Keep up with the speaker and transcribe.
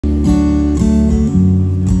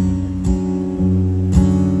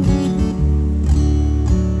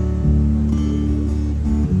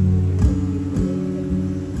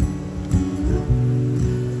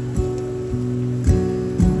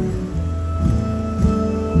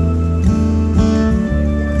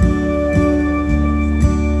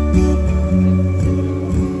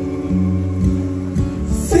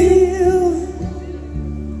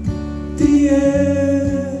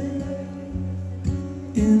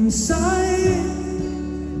inside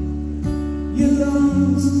your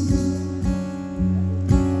lungs.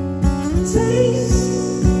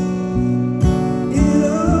 Taste it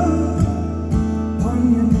up on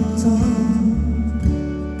your tongue.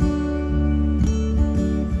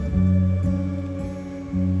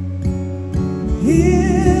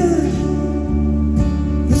 Hear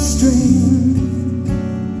the stream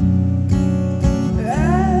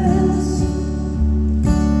as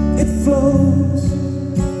it flows.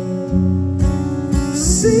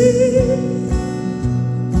 See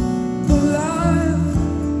the life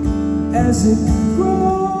as it grows.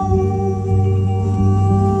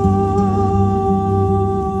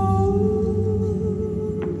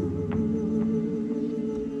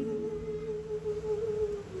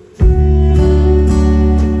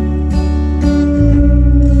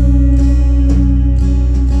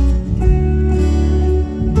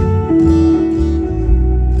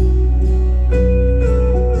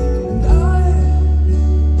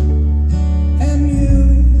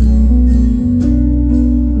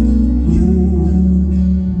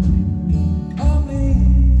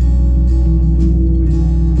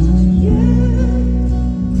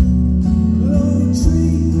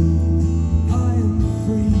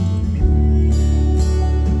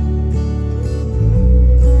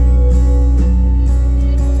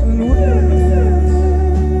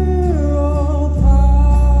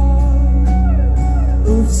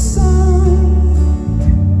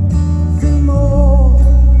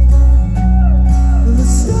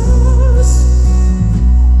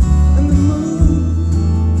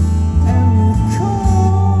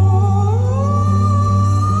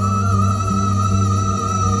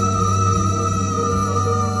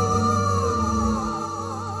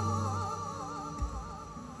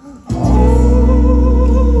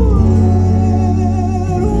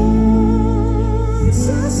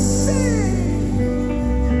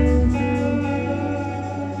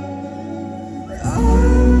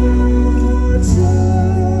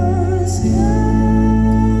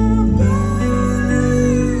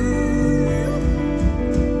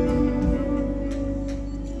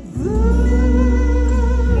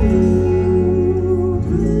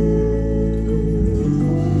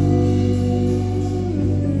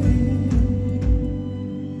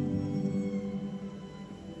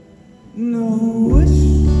 No wish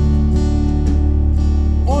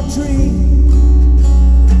or dream,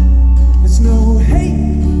 there's no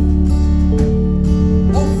hate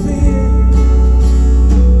or fear.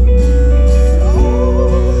 All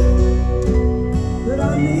that I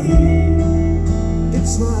need,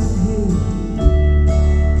 it's right here.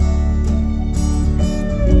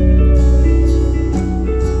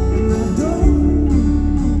 And I don't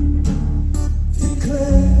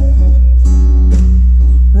declare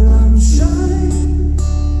that I'm shining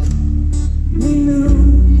new.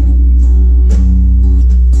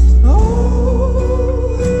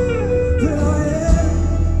 All that I am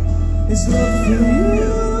is love for you.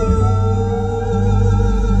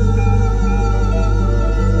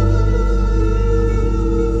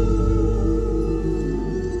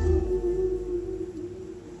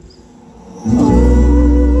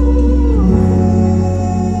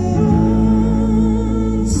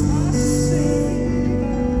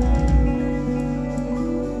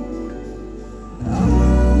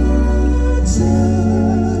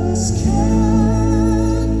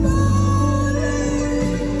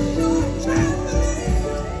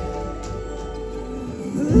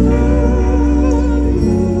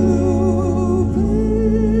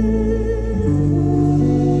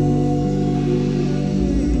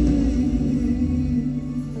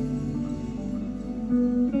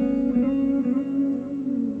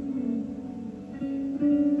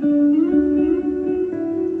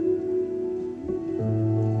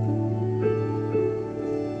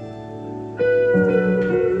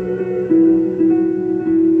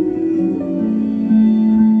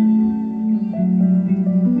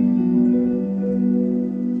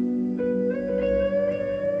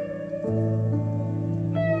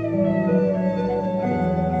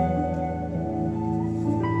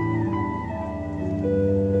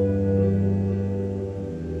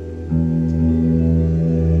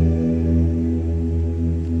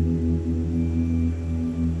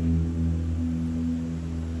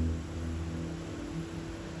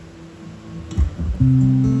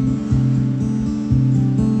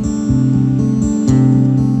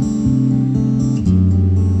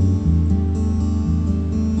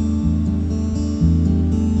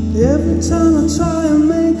 Every time I try and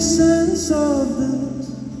make sense of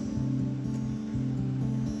this,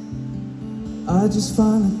 I just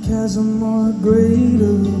find a chasm or a great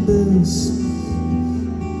abyss.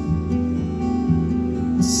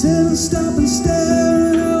 sit and stop and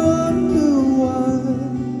stare, and I wonder why.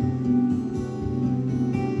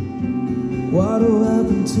 What'll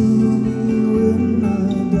happen to me when I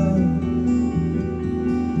die?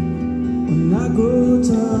 When I grow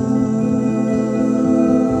tired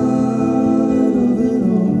of it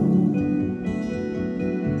all.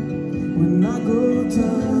 When I grow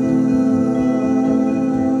tired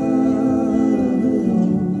of it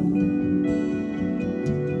all.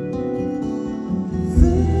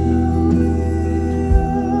 Fill me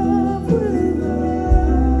up with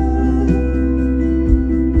light.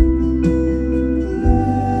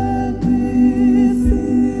 Let me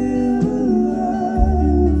feel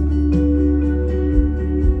alive.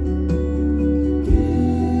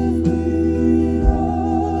 Give me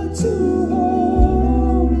heart to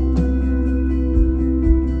hold,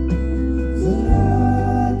 that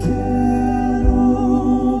I can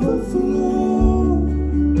overflow.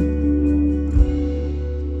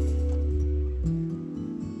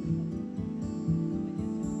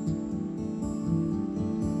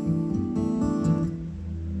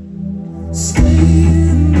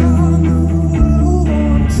 Staying on the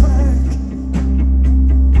wrong track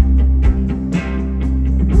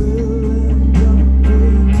will end up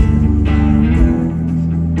breaking my back.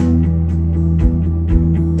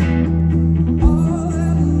 All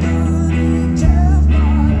that money kept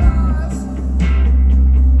my life.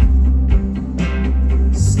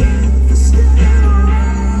 Skin for skin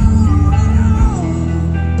around.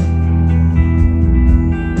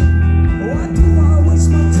 Why do I waste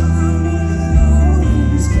my time with all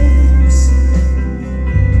these games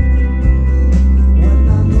when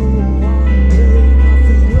I know one day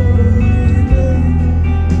nothing will remain?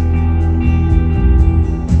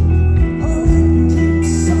 Oh, it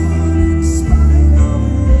keeps on in spite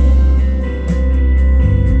of it.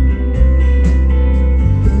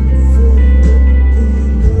 Infinitely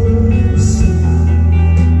mercy.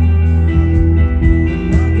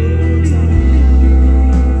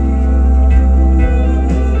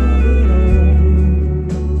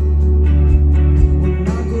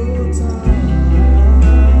 When I grow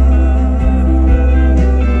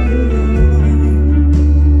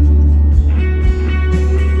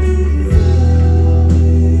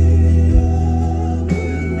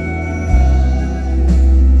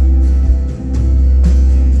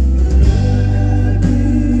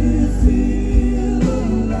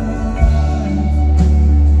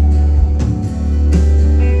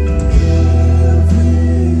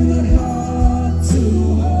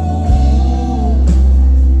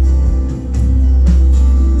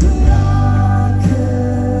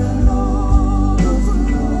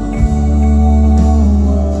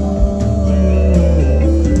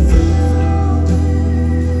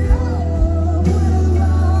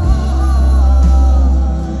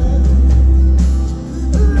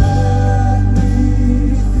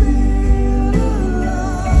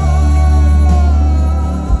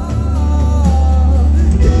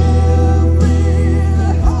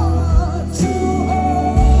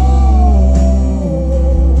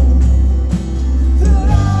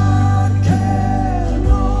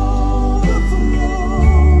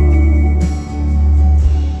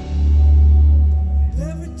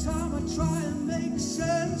Every time I try and make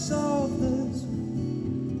sense of this,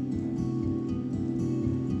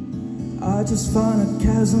 I just find a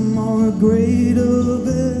chasm or a great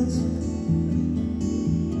abyss.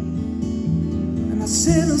 And I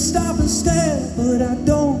sit and stop and stare, but I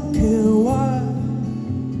don't care why.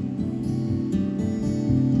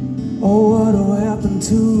 Oh, what'll happen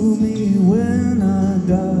to